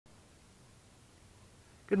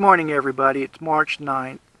Good morning, everybody. It's March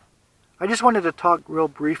 9th. I just wanted to talk real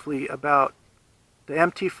briefly about the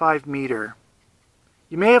MT-5 meter.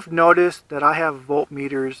 You may have noticed that I have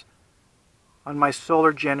voltmeters on my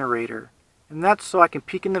solar generator, and that's so I can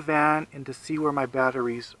peek in the van and to see where my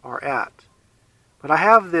batteries are at. But I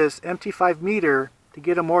have this MT-5 meter to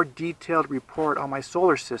get a more detailed report on my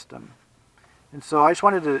solar system. And so I just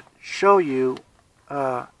wanted to show you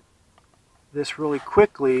this really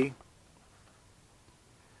quickly.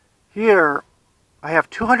 Here I have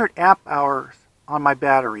 200 amp hours on my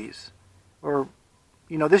batteries, or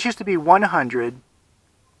this used to be 100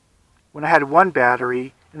 when I had one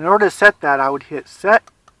battery. And in order to set that, I would hit set.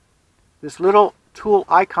 This little tool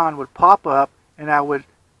icon would pop up, and I would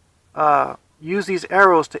use these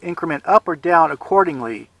arrows to increment up or down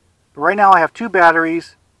accordingly. But right now I have two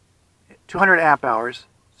batteries, 200 amp hours,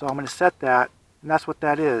 so I'm going to set that, and that's what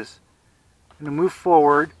that is. I'm going to move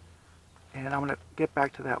forward, and I'm going to get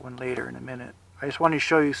back to that one later in a minute. I just wanted to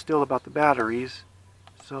show you still about the batteries,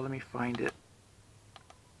 so let me find it.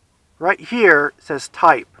 Right here it says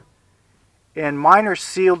type, and mine are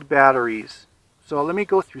sealed batteries. So let me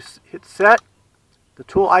go through, hit set, the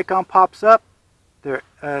tool icon pops up. There,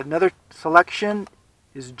 another selection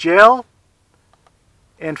is gel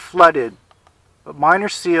and flooded, but mine are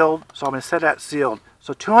sealed, so I'm going to set that sealed.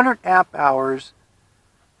 So 200 amp hours,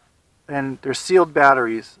 and they're sealed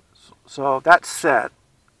batteries. So that's set.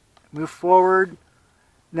 Move forward.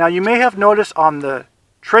 Now you may have noticed on the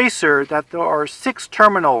tracer that there are 6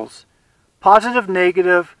 terminals. Positive,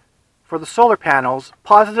 negative for the solar panels,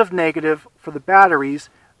 positive, negative for the batteries,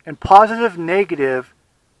 and positive, negative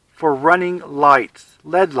for running lights,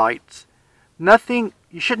 LED lights.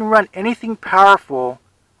 You shouldn't run anything powerful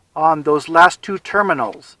on those last 2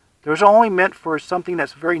 terminals. Those are only meant for something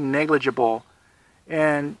that's very negligible,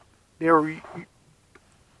 and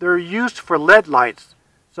they're used for LED lights.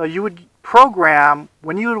 So you would program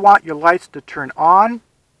when you would want your lights to turn on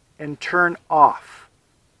and turn off.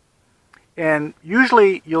 And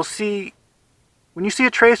usually you'll see, when you see a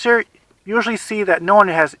tracer, you usually see that no one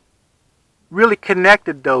has really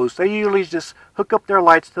connected those. They usually just hook up their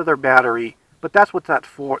lights to their battery. But that's what that's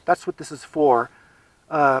for. That's what this is for,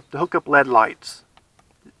 to hook up LED lights.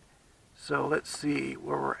 So let's see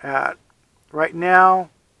where we're at. Right now,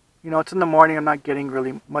 it's in the morning. I'm not getting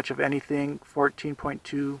really much of anything.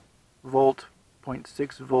 14.2 volt,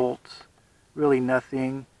 0.6 volts, really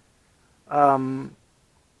nothing. The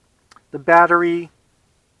battery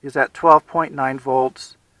is at 12.9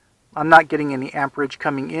 volts. I'm not getting any amperage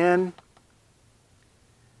coming in.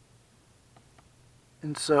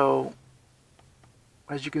 And so,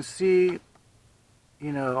 as you can see,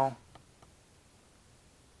 we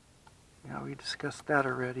discussed that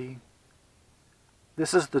already.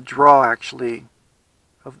 This is the draw, actually,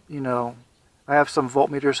 of, I have some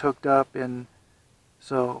voltmeters hooked up, and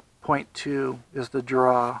so 0.2 is the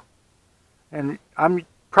draw. And I'm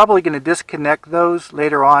probably going to disconnect those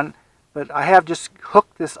later on, but I have just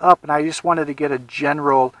hooked this up, and I just wanted to get a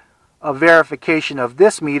general verification of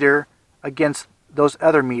this meter against those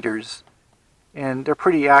other meters. And they're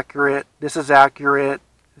pretty accurate. This is accurate.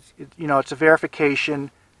 It's a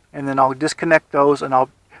verification, and then I'll disconnect those, and I'll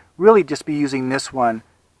really just be using this one.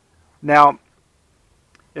 Now,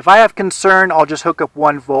 if I have concern, I'll just hook up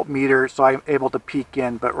 1 voltmeter so I'm able to peek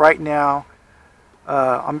in. But right now,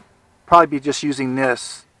 I'm probably be just using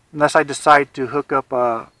this, unless I decide to hook up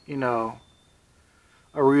a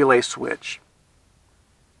relay switch.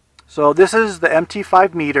 So this is the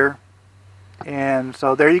MT-5 meter, and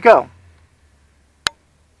so there you go.